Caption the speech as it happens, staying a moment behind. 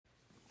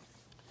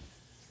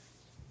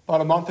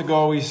About a month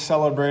ago, we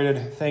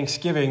celebrated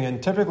Thanksgiving,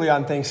 and typically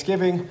on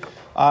Thanksgiving,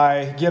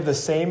 I give the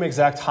same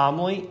exact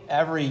homily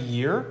every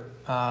year,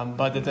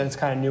 but then it's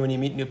kind of new when you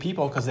meet new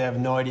people because they have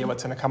no idea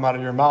what's going to come out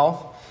of your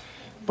mouth.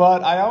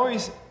 But I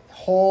always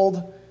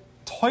hold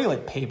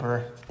toilet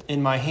paper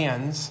in my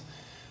hands,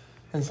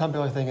 and some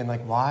people are thinking,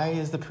 like, why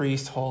is the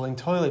priest holding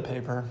toilet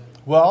paper?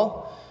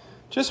 Well,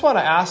 just want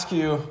to ask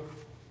you,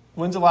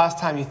 when's the last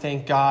time you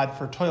thanked God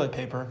for toilet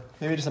paper?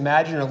 Maybe just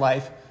imagine your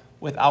life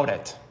without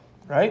it,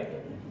 right?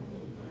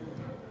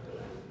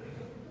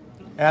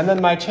 And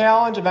then my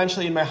challenge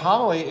eventually in my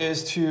homily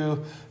is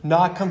to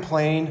not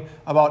complain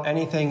about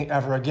anything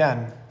ever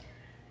again.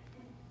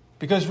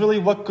 Because really,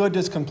 what good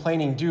does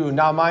complaining do?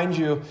 Now, mind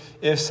you,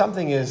 if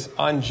something is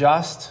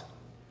unjust,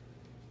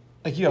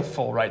 like, you have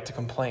full right to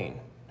complain.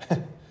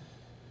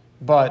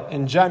 But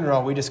in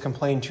general, we just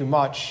complain too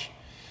much.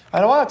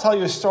 And I want to tell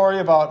you a story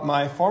about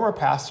my former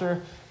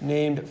pastor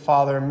named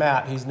Father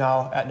Matt. He's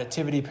now at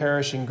Nativity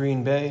Parish in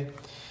Green Bay.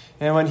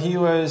 And when he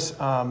was,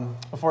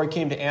 before he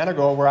came to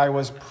Anago, where I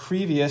was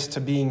previous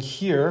to being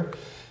here,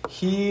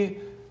 he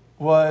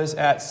was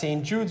at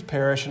St. Jude's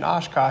Parish in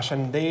Oshkosh,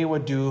 and they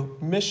would do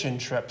mission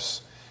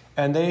trips.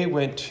 And they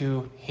went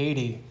to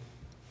Haiti.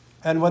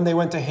 And when they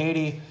went to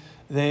Haiti,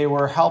 they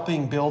were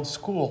helping build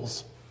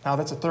schools. Now,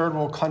 that's a third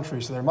world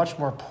country, so they're much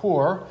more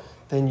poor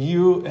than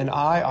you and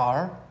I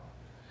are.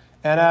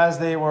 And as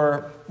they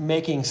were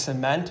making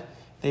cement,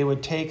 they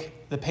would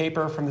take the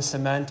paper from the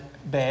cement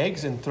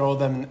bags and throw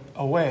them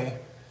away.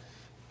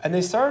 And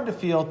they started to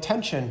feel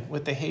tension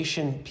with the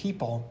Haitian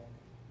people.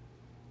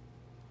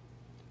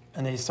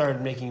 And they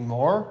started making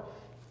more.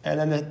 And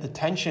then the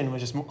tension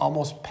was just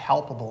almost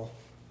palpable.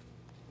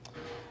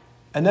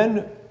 And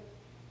then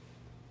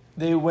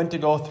they went to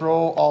go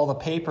throw all the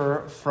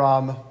paper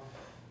from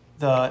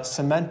the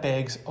cement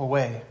bags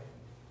away.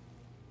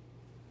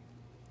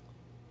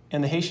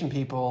 And the Haitian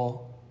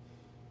people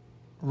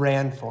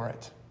ran for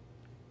it.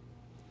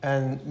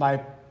 And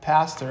my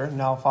pastor,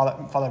 now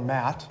Father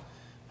Matt,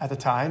 at the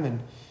time,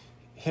 and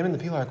him and the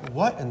people are like,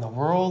 what in the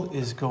world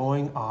is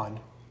going on?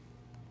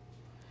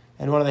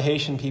 And one of the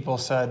Haitian people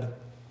said,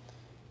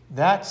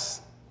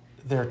 that's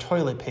their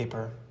toilet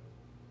paper.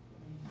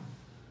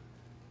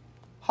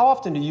 How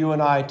often do you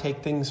and I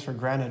take things for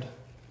granted?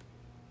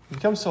 It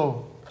becomes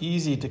so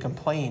easy to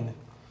complain.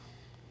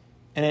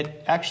 And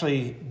it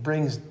actually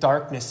brings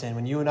darkness in.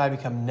 When you and I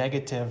become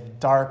negative,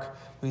 dark,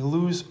 we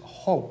lose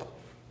hope.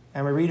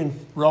 And we read in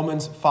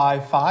Romans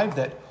 5:5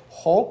 that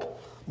hope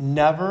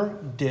never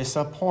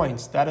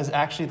disappoints. That is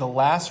actually the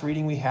last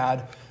reading we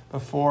had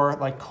before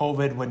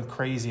COVID went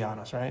crazy on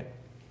us, right?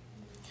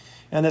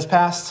 And this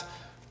past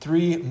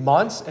 3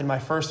 months, in my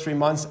first 3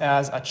 months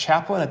as a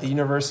chaplain at the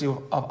University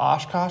of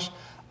Oshkosh,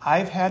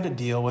 I've had to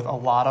deal with a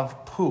lot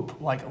of poop,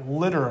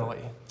 literally.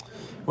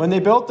 When they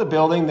built the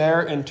building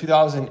there in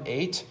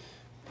 2008,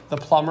 the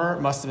plumber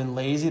must have been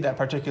lazy that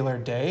particular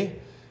day,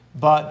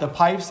 but the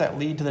pipes that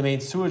lead to the main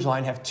sewage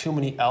line have too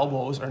many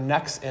elbows or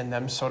necks in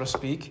them, so to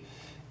speak.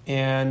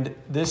 And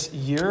this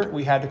year,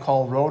 we had to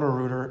call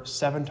Roto-Rooter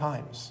 7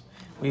 times.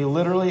 We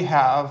literally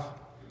have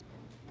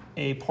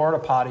a porta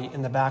potty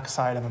in the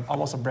backside of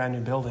almost a brand new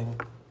building.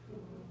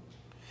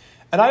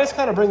 And I just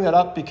kind of bring that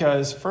up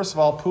because, first of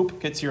all, poop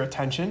gets your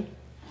attention.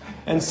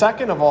 And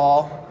second of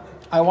all,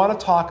 I want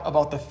to talk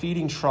about the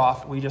feeding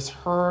trough we just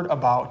heard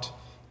about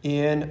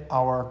in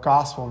our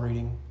gospel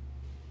reading.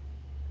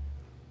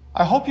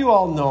 I hope you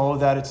all know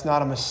that it's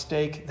not a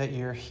mistake that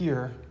you're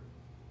here.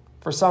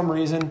 For some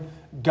reason,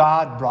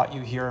 God brought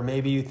you here. Or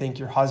maybe you think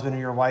your husband or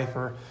your wife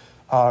or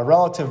a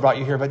relative brought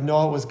you here, but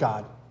no, it was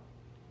God.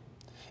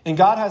 And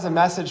God has a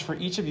message for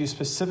each of you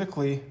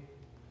specifically,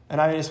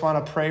 and I just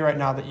want to pray right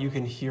now that you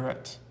can hear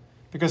it.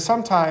 Because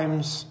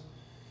sometimes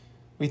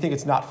we think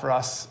it's not for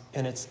us,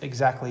 and it's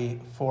exactly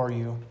for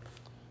you.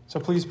 So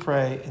please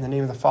pray in the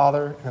name of the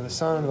Father, and of the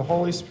Son, and of the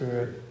Holy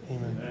Spirit.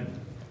 Amen.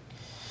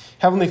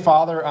 Heavenly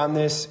Father, on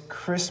this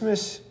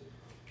Christmas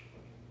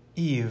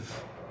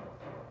Eve,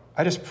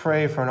 I just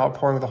pray for an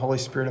outpouring of the Holy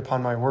Spirit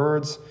upon my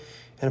words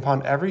and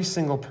upon every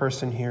single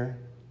person here,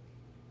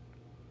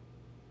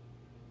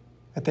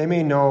 that they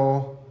may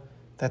know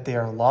that they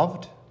are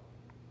loved,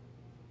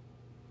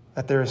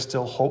 that there is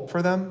still hope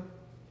for them,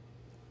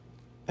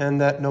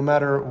 and that no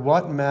matter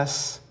what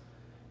mess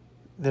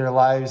their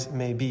lives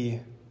may be,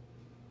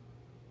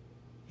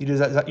 you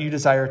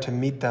desire to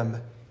meet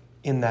them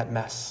in that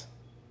mess.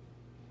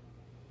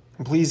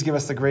 And please give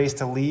us the grace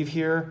to leave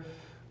here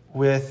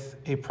with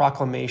a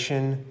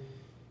proclamation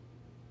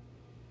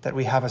that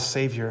we have a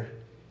Savior.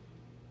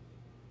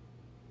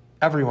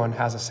 Everyone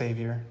has a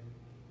Savior.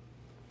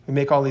 We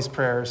make all these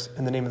prayers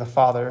in the name of the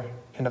Father,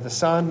 and of the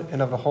Son,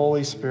 and of the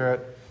Holy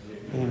Spirit.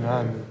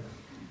 Amen.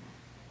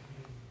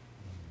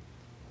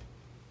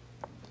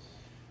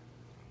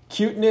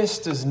 Cuteness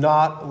does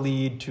not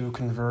lead to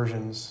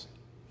conversions.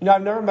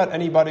 I've never met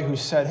anybody who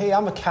said, hey,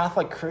 I'm a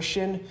Catholic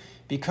Christian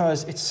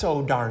because it's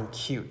so darn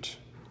cute,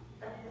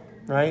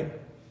 right?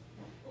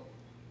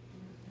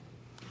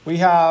 We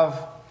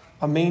have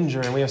a manger,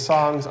 and we have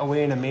songs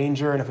Away in a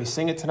Manger, and if we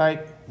sing it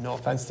tonight, no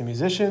offense to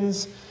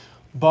musicians,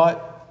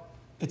 but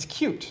it's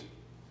cute.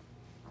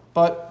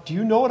 But do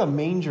you know what a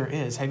manger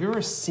is? Have you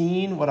ever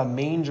seen what a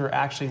manger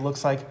actually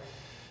looks like?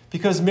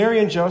 Because Mary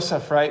and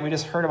Joseph, right, we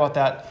just heard about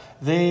that,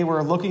 they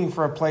were looking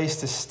for a place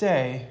to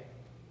stay,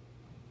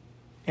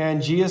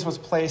 and Jesus was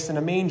placed in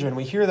a manger, and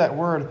we hear that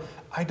word.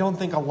 I don't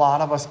think a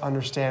lot of us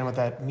understand what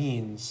that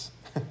means.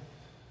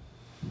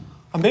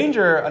 A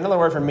manger, another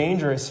word for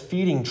manger is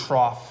feeding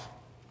trough.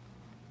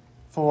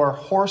 For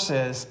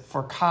horses,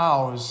 for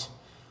cows,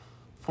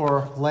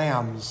 for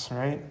lambs,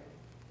 right?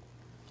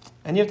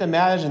 And you have to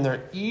imagine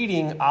they're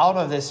eating out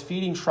of this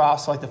feeding trough,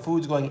 so like the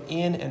food's going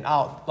in and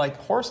out. Like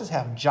horses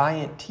have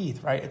giant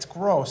teeth, right? It's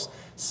gross.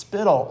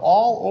 Spittle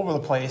all over the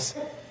place.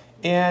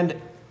 And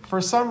for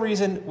some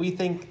reason, we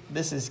think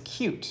this is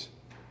cute.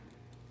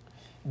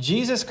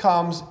 Jesus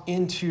comes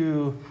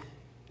into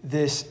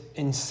this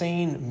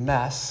insane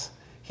mess.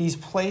 He's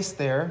placed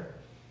there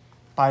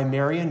by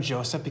Mary and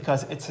Joseph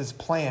because it's his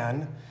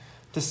plan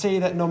to say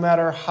that no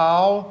matter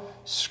how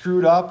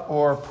screwed up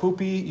or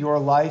poopy your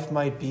life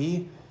might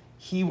be,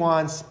 he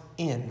wants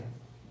in.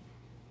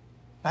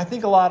 I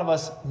think a lot of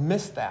us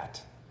miss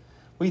that.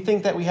 We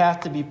think that we have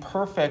to be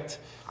perfect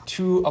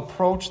to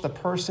approach the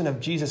person of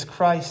Jesus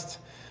Christ,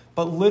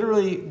 but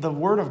literally the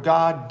Word of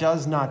God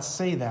does not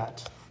say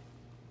that.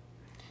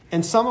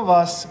 And some of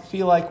us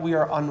feel like we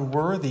are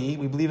unworthy.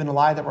 We believe in a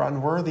lie that we're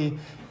unworthy.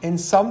 And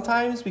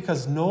sometimes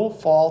because no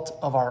fault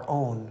of our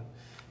own.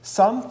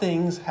 Some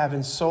things have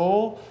been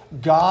so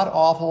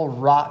god-awful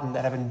rotten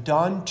that have been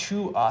done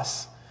to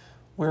us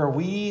where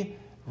we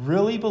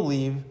really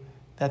believe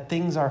that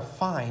things are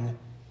fine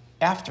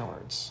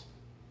afterwards.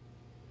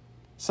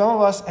 Some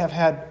of us have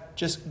had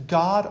just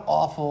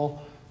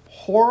god-awful,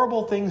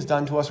 horrible things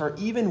done to us, or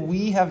even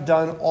we have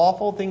done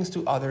awful things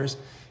to others,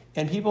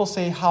 and people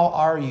say, "How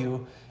are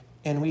you?"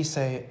 And we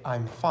say,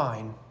 "I'm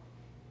fine."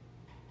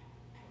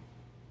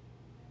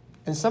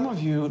 And some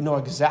of you know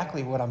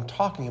exactly what I'm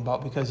talking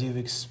about because you've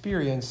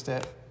experienced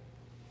it.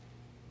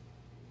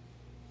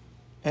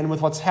 And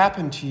with what's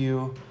happened to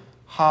you,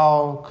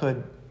 how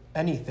could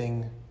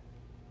anything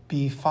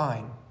be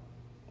fine?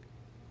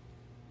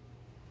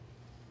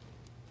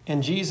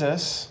 And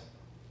Jesus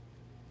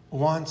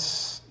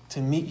wants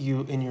to meet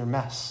you in your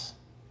mess.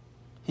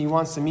 He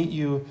wants to meet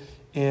you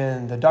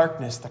in the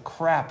darkness, the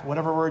crap,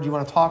 whatever word you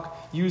want to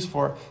use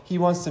for it. He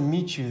wants to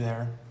meet you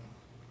there.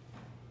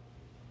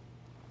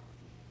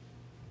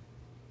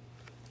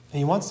 And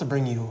he wants to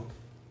bring you,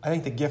 I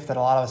think the gift that a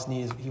lot of us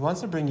need is he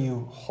wants to bring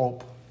you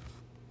hope.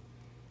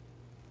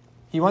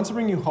 He wants to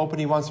bring you hope, and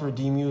he wants to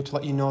redeem you to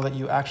let you know that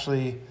you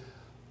actually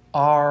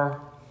are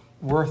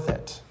worth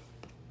it.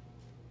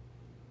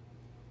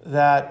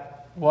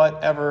 That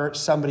whatever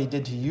somebody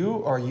did to you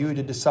or you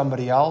did to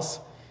somebody else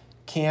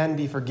can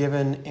be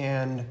forgiven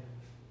and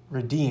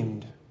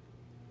redeemed.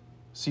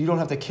 So you don't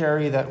have to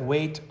carry that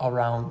weight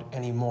around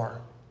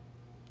anymore.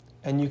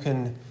 And you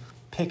can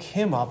pick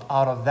him up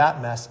out of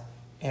that mess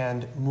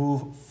and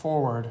move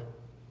forward.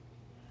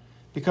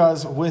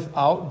 Because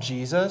without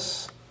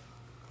Jesus,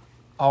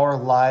 our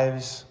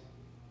lives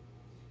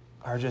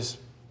are just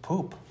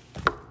poop.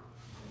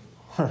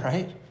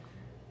 Right?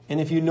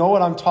 And if you know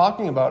what I'm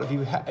talking about, if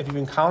you've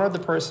encountered the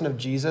person of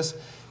Jesus,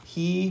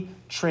 he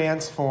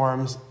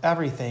transforms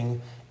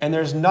everything. And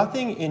there's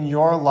nothing in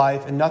your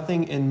life and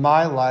nothing in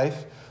my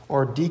life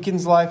or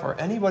Deacon's life or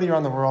anybody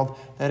around the world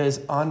that is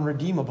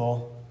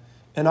unredeemable.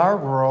 And our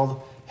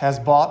world has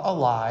bought a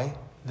lie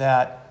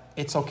that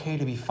it's okay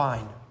to be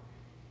fine.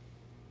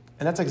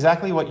 And that's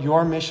exactly what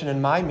your mission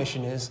and my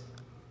mission is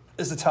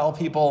to tell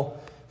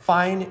people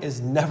fine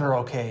is never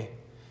okay,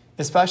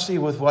 especially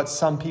with what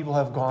some people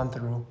have gone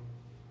through.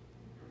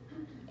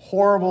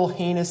 Horrible,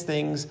 heinous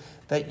things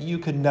that you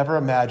could never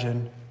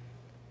imagine.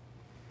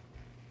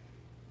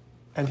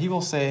 And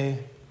people say,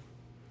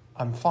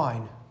 I'm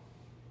fine.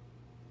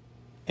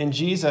 And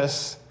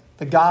Jesus,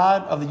 the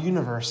God of the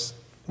universe,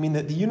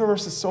 the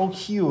universe is so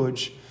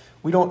huge,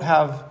 we don't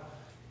have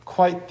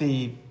quite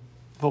the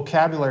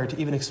vocabulary to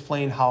even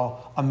explain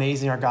how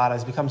amazing our God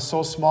has become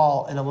so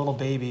small in a little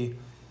baby.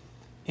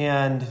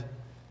 And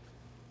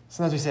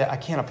sometimes we say, I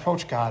can't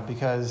approach God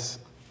because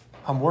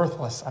I'm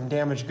worthless, I'm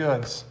damaged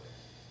goods.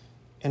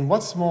 And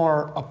what's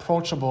more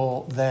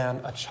approachable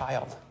than a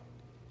child?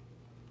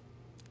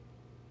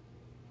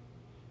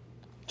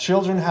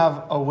 Children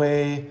have a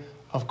way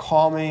of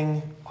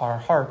calming our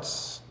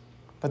hearts,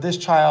 but this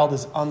child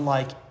is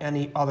unlike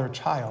any other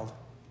child.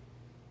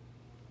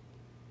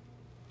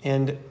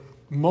 And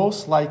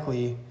most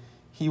likely,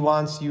 he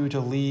wants you to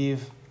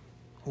leave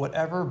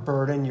whatever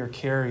burden you're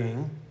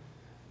carrying,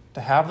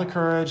 to have the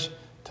courage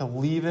to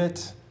leave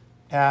it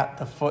at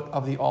the foot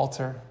of the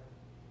altar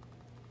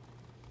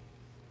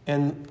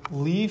and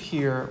leave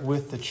here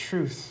with the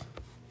truth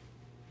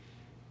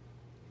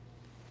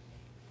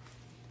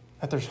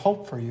that there's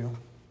hope for you,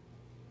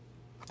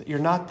 that you're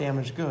not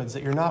damaged goods,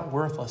 that you're not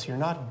worthless, you're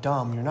not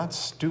dumb, you're not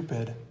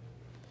stupid,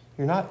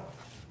 you're not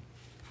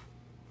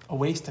a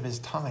waste of his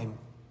time.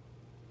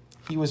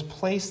 He was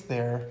placed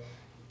there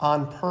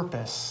on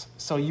purpose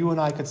so you and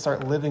I could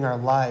start living our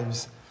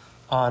lives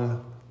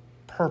on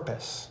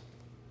purpose.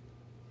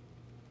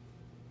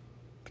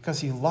 Because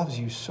he loves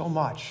you so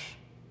much.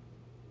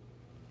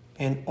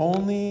 And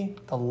only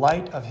the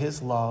light of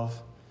his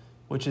love,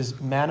 which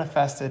is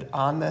manifested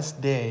on this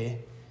day,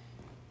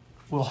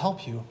 will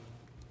help you.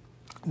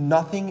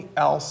 Nothing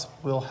else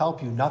will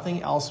help you.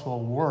 Nothing else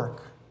will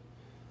work.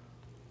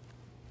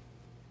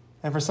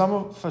 And for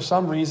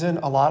some reason,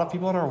 a lot of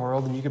people in our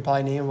world, and you could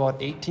probably name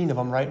about 18 of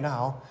them right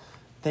now,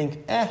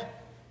 think,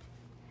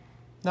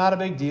 not a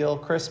big deal.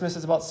 Christmas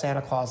is about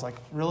Santa Claus. Like,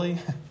 really?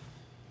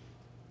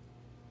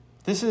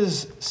 This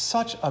is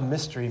such a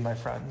mystery, my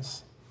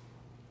friends.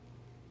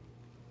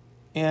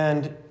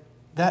 And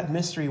that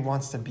mystery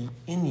wants to be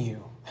in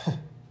you.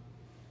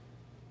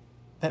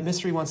 That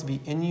mystery wants to be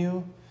in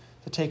you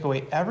to take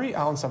away every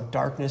ounce of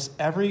darkness,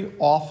 every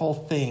awful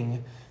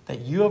thing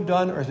that you have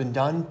done or has been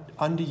done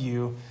unto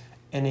you,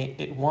 and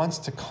it wants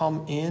to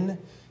come in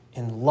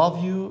and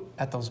love you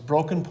at those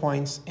broken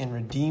points and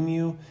redeem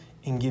you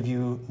and give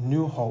you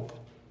new hope.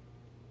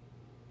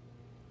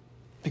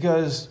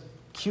 Because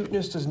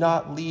cuteness does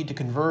not lead to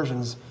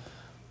conversions,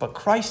 but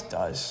Christ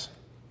does.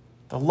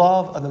 The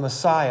love of the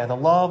Messiah, the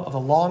love of the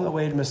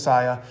long-awaited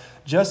Messiah,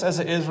 just as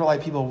the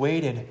Israelite people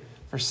waited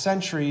for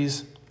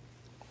centuries,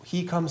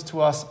 he comes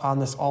to us on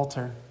this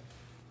altar.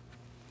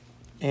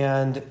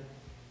 And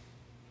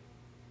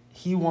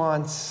he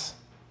wants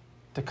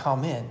to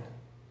come in.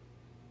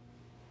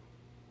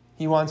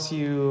 He wants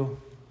you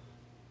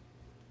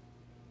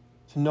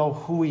to know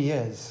who he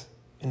is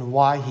and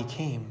why he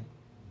came.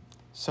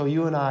 So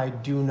you and I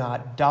do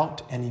not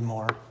doubt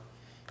anymore,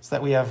 so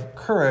that we have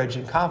courage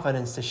and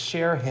confidence to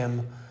share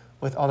him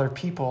with other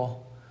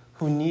people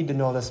who need to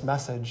know this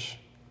message,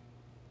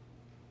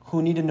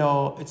 who need to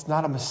know it's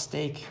not a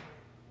mistake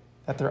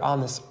that they're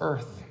on this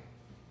earth.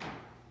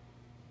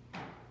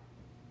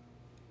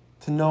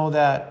 To know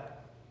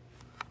that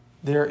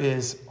there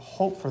is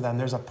hope for them,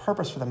 there's a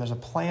purpose for them, there's a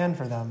plan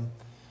for them.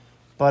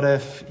 But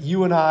if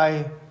you and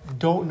I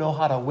don't know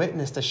how to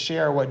witness, to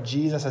share what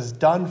Jesus has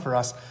done for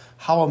us,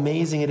 how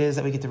amazing it is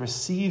that we get to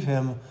receive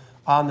him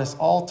on this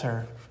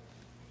altar,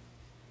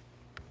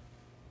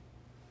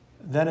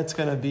 then it's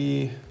going to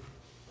be,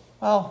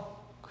 well,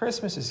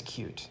 Christmas is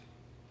cute.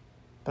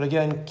 But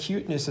again,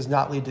 cuteness does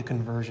not lead to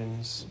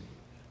conversions.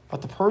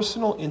 But the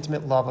personal,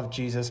 intimate love of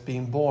Jesus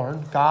being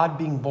born, God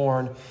being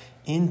born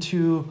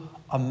into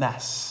a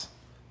mess,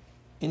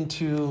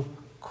 into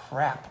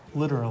crap,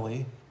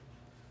 literally,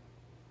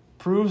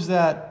 proves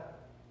that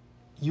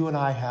you and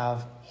I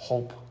have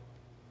hope.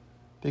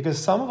 Because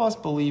some of us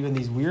believe in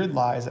these weird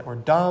lies that we're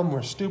dumb,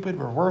 we're stupid,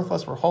 we're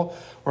worthless, we're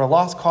a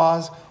lost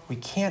cause. We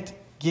can't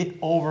get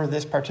over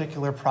this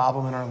particular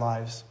problem in our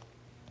lives.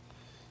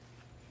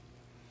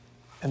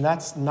 And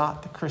that's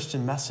not the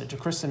Christian message. The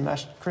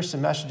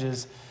Christian message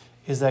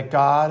is that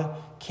God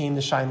came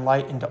to shine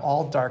light into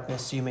all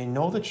darkness so you may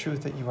know the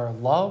truth that you are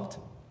loved.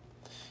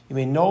 You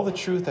may know the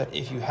truth that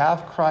if you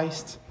have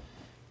Christ,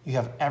 you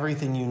have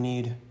everything you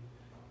need.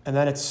 And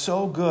then it's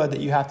so good that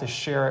you have to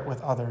share it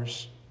with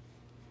others.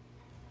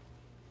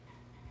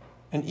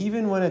 And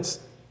even when it's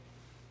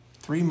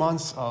 3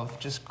 months of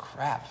just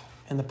crap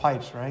in the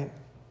pipes, right?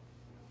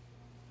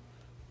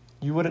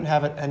 You wouldn't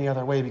have it any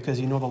other way because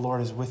you know the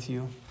Lord is with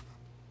you.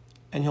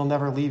 And he'll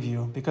never leave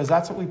you, because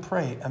that's what we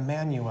pray,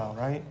 Emmanuel,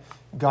 right?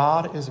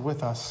 God is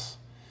with us.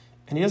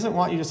 And he doesn't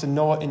want you just to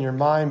know it in your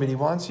mind, but he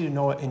wants you to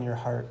know it in your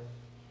heart.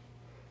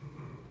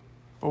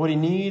 But what he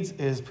needs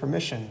is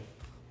permission.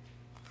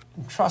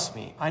 And trust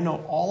me, I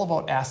know all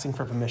about asking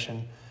for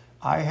permission.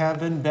 I have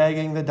been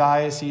begging the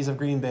Diocese of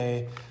Green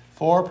Bay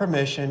for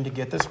permission to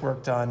get this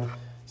work done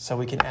so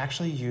we can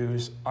actually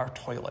use our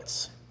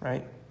toilets,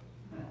 right?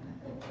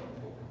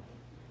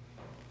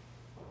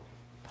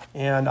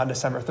 And on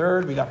December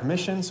 3rd, we got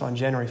permission. So on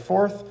January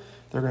 4th,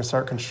 they're going to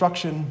start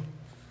construction.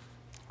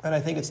 And I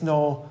think it's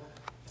not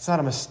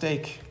a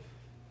mistake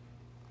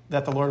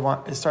that the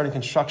Lord is starting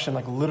construction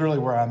like literally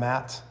where I'm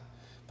at.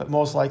 But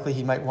most likely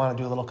he might want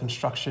to do a little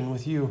construction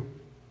with you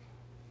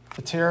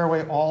to tear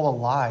away all the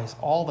lies,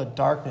 all the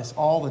darkness,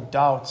 all the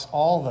doubts,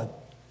 all the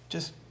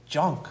just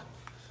junk,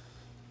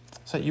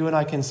 so that you and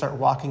I can start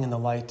walking in the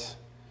light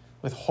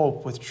with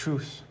hope, with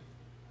truth.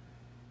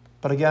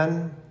 But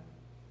again,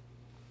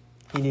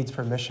 he needs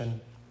permission.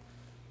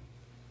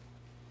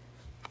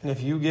 And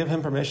if you give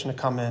him permission to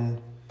come in,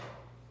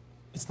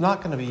 it's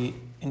not going to be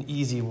an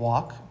easy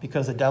walk,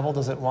 because the devil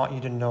doesn't want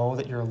you to know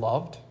that you're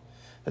loved.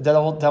 The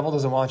devil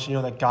doesn't want you to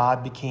know that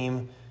God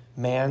became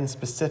man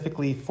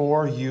specifically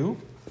for you,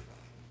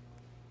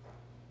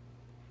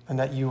 and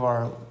that you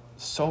are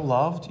so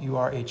loved. You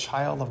are a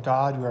child of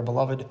God. You are a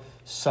beloved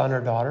son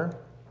or daughter.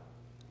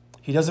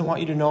 He doesn't want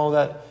you to know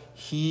that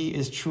he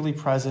is truly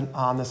present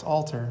on this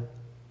altar.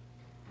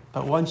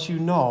 But once you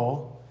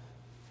know,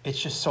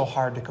 it's just so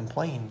hard to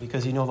complain,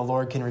 because you know the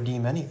Lord can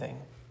redeem anything.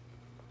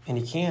 And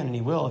he can and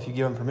he will if you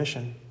give him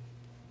permission.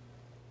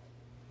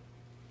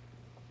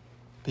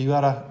 But you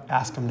got to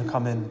ask him to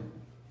come in.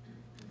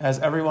 As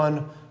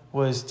everyone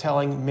was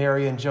telling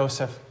Mary and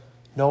Joseph,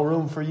 No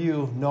room for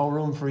you, no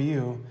room for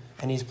you.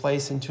 And he's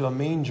placed into a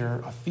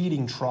manger, a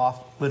feeding trough,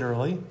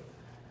 literally,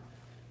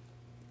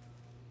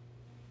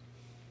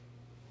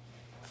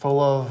 full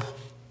of,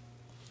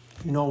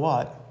 you know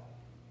what?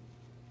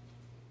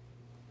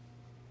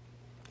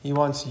 He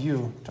wants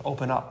you to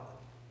open up.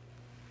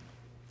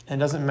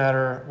 And it doesn't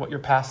matter what your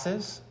past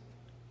is.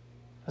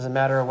 It doesn't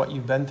matter what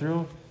you've been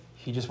through.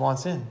 He just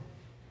wants in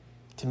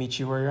to meet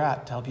you where you're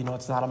at, to help you know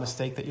it's not a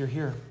mistake that you're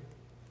here.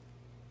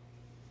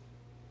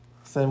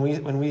 So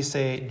then when we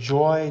say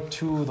joy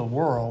to the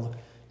world,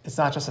 it's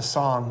not just a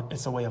song,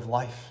 it's a way of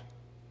life.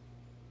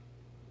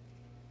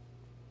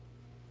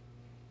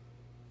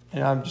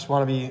 And I just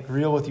want to be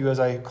real with you as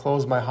I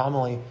close my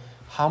homily.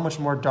 How much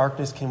more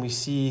darkness can we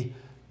see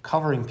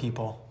covering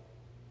people?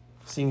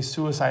 Seeing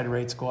suicide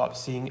rates go up,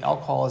 seeing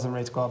alcoholism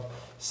rates go up,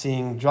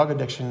 seeing drug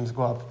addictions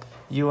go up.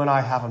 You and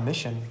I have a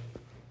mission.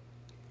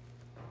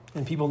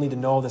 And people need to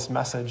know this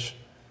message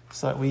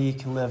so that we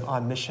can live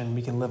on mission,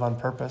 we can live on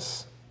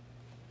purpose,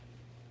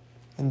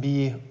 and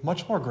be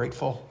much more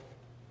grateful.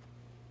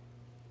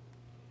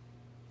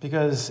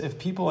 Because if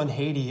people in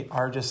Haiti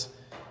are just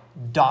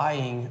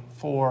dying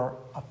for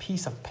a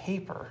piece of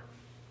paper,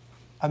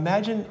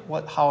 imagine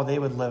how they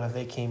would live if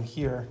they came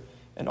here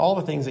and all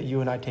the things that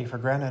you and I take for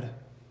granted.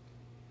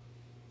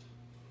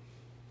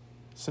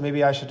 So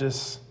maybe I should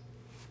just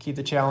keep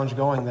the challenge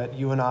going that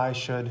you and I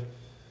should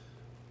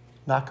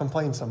not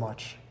complain so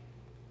much.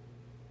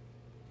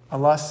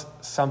 Unless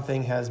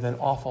something has been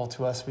awful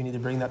to us, we need to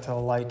bring that to the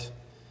light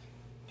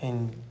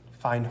and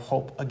find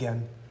hope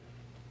again.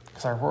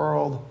 Because our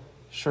world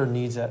sure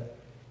needs it.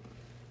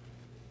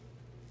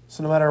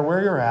 So no matter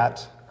where you're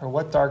at or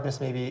what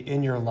darkness may be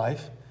in your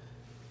life,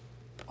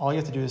 all you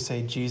have to do is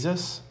say,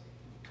 Jesus,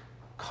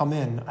 come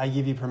in. I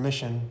give you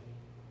permission.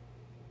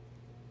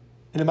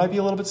 And it might be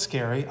a little bit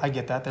scary. I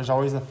get that. There's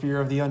always the fear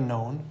of the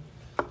unknown.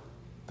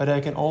 But I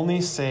can only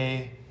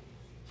say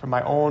from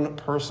my own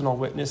personal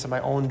witness and my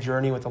own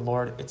journey with the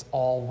Lord, it's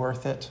all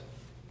worth it.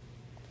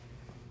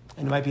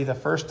 And it might be the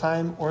first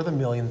time or the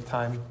millionth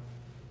time.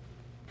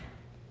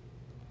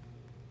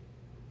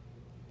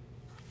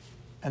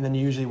 And then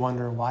you usually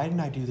wonder, why didn't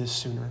I do this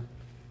sooner?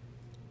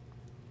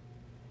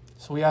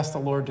 So we ask the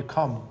Lord to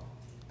come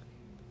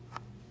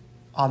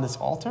on this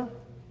altar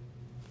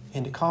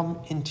and to come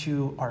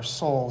into our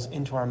souls,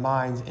 into our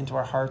minds, into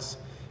our hearts,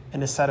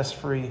 and to set us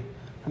free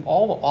from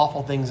all the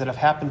awful things that have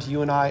happened to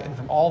you and I, and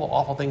from all the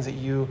awful things that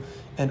you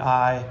and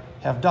I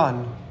have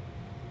done.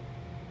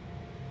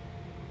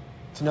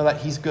 To know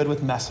that he's good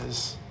with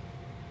messes.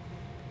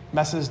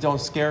 Messes don't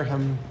scare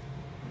him.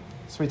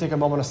 So we take a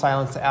moment of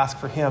silence to ask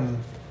for him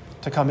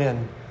to come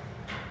in.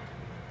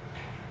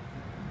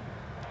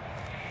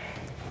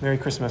 Merry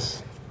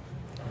Christmas.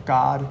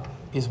 God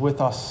is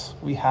with us.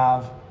 We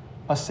have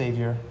a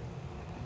Savior.